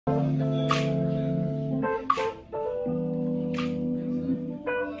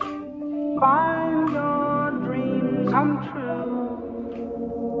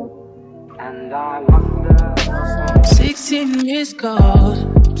And I wonder 16 missed calls.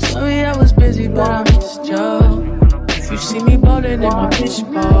 Sorry I was busy, but I missed you. If you see me ballin' in my bitch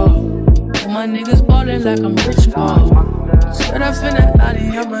ball, all my niggas ballin' like I'm rich ball. Said I finna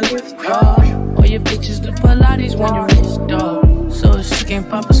Audi, I'ma lift off. All your bitches do Pilates when you rich dog. So if she can't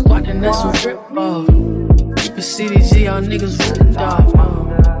pop a squat, then that's a rip off. Keep a CDG, y'all niggas ripped off.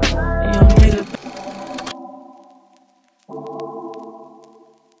 Young nigga.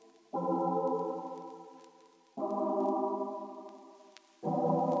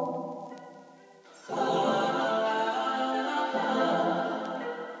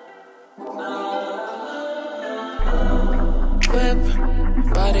 Whip,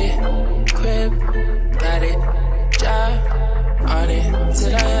 body, crib, got it, job on it.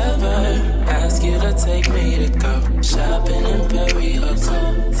 Did I ever ask you to take me to go shopping in Perry or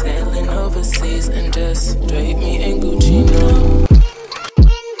go sailing overseas and just drape me in Gucci? No.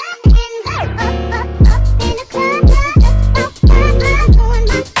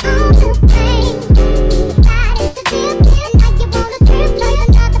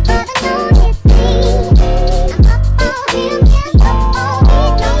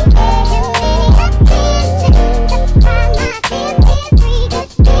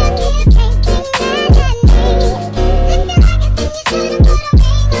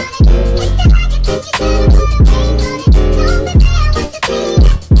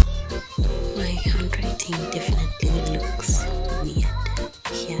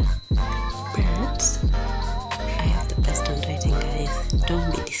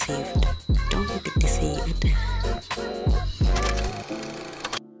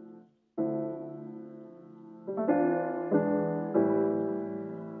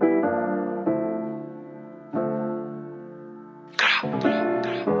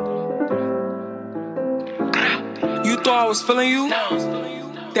 You thought I was feeling you?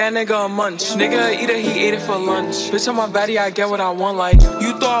 That nigga a munch. Nigga eat it, he ate it for lunch. Bitch on my body, I get what I want. Like,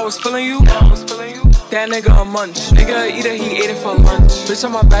 you thought I was feeling you? That nigga a munch. Nigga eat it, he ate it for lunch. Bitch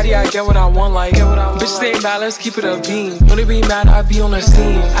on my body, I get what I want. Like, bitch stay mad, let's keep it a beam. When they be mad, I be on the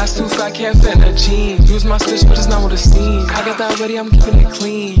scene. Ass too fat, can't fit in a jean. Use my stitch, but it's not with a steam. I got that ready, I'm keeping it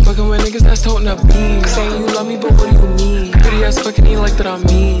clean. Fucking with niggas that's toting a beam. Saying you love me, but what do you mean? Pretty ass fucking ain't like that I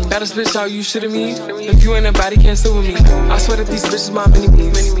mean. Baddest bitch, how you shitting me? If you ain't a baddie, can't sit with me. I swear that these bitches my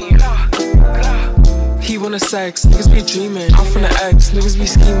mini-me's. He wanna sex, niggas be dreaming. I'm from the X, niggas be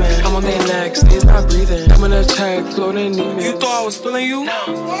scheming. I'm on their necks, niggas not breathing. I'm in a check, floating demons. You thought I was feeling you?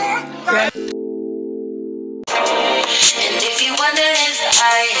 Yeah. And if you wonder if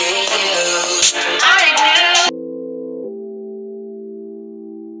I hate you, I do.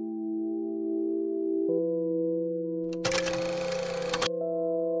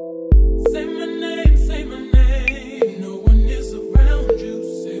 Say my name, say my name. No one is around you.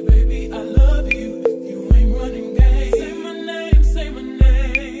 Say, baby, I love you. If you ain't running game. Say my name, say my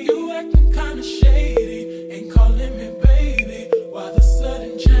name. You acting kinda shady. Ain't calling me baby. Why the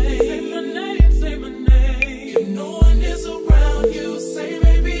sudden change? Say my name, say my name. If no one is around you, say,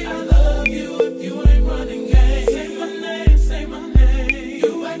 baby, I love you. If you ain't running game. Say my name, say my name.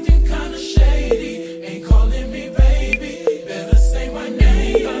 You acting kinda shady. Ain't calling me baby. Better say my name.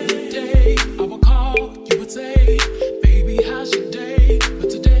 I would call, you would say, baby, how's your day? But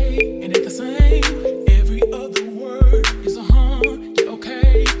today, it ain't the same. Every other word is a yeah,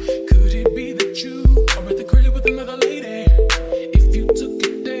 okay. Could it be that you are at the crib with another lady? If you took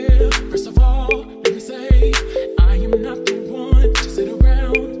it there, first of all, let me say, I am not the one to sit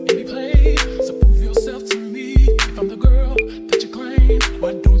around and be played. So prove yourself to me. If I'm the girl that you claim,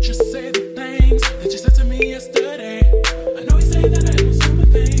 why don't you say the things that you said to me yesterday? I know you say that I do so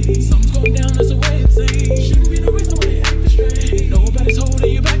many things. Something's going down, that's the way it seems. Shouldn't be the reason why you acting strange. Nobody's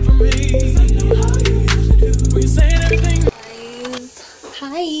holding you back from me. 'Cause I know how you usually do. When you're saying everything.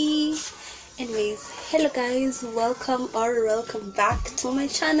 Hi. Anyways, hello guys, welcome back to my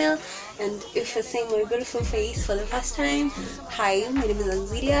channel. And if you're seeing my beautiful face for the first time, hi, my name is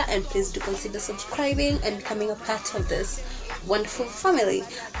Anzilia, and please do consider subscribing and becoming a part of this wonderful family.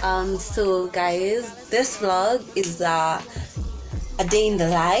 So guys, this vlog is a day in the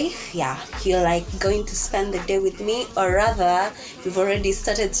life. Yeah, you're like going to spend the day with me, or rather you've already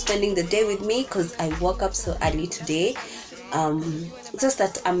started spending the day with me because I woke up so early today. Just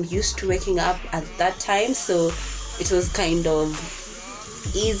that I'm used to waking up at that time, so it was kind of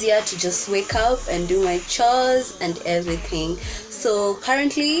easier to just wake up and do my chores and everything. So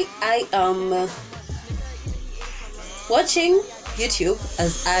currently I am watching YouTube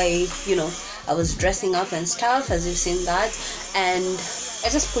as I was dressing up and stuff, as you've seen that, and I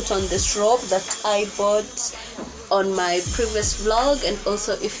just put on this robe that I bought on my previous vlog, and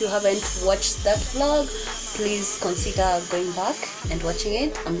also if you haven't watched that vlog, please consider going back and watching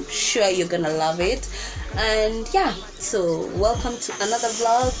it. I'm sure you're gonna love it. And yeah, so welcome to another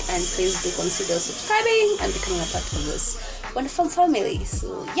vlog, and please do consider subscribing and becoming a part of this wonderful family.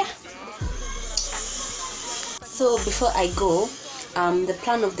 So yeah, so before I go, the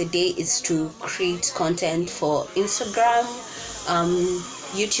plan of the day is to create content for Instagram,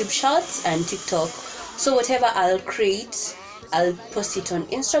 YouTube Shorts and TikTok. So whatever I'll create, I'll post it on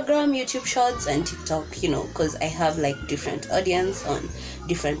Instagram, YouTube Shorts and TikTok, you know, because I have like different audience on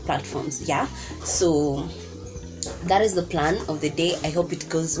different platforms. Yeah, so that is the plan of the day. I hope it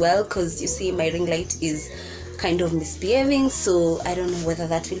goes well, because you see my ring light is kind of misbehaving, so I don't know whether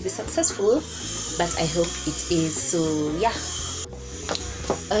that will be successful, but I hope it is. So yeah,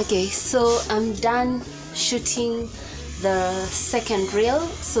 okay, so I'm done shooting the second reel,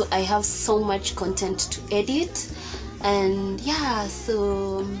 so I have so much content to edit. And yeah,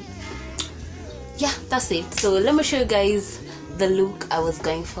 so yeah, that's it. So let me show you guys the look I was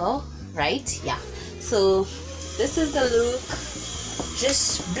going for, right? Yeah, so this is the look,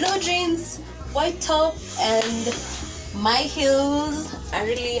 just blue jeans, white top and my heels. I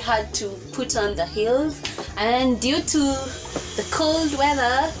really had to put on the heels, and due to the cold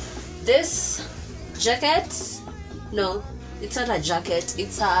weather, this jacket, no, it's not a jacket,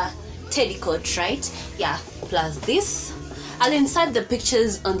 it's a teddy coat, right? Yeah, plus this. I'll insert the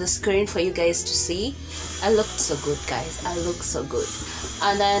pictures on the screen for you guys to see. I looked so good, guys, I look so good.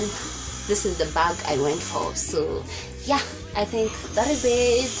 And then this is the bag I went for. So yeah, I think that is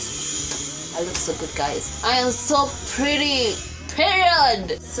it. I look so good, guys. I am so pretty,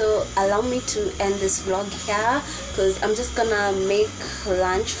 period. So allow me to end this vlog here, because I'm just gonna make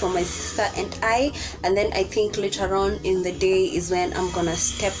lunch for my sister and I, and then I think later on in the day is when I'm gonna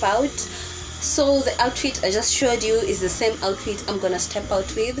step out. So the outfit I just showed you is the same outfit I'm gonna step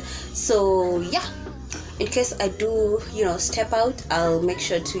out with. So yeah, in case I do, you know, step out, I'll make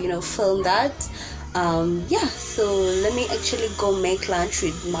sure to, you know, film that. Yeah, so let me actually go make lunch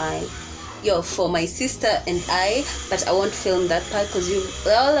with my for my sister and I, but I won't film that part because you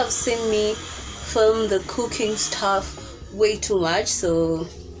all have seen me film the cooking stuff way too much, so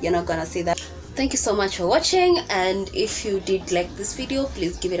you're not gonna see that. Thank you so much for watching, and if you did like this video,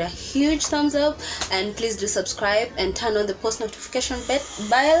 please give it a huge thumbs up, and please do subscribe and turn on the post notification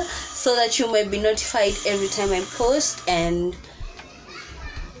bell so that you may be notified every time I post. And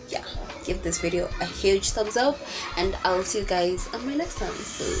yeah, give this video a huge thumbs up, and I'll see you guys on my next one.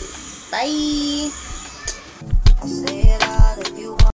 So bye.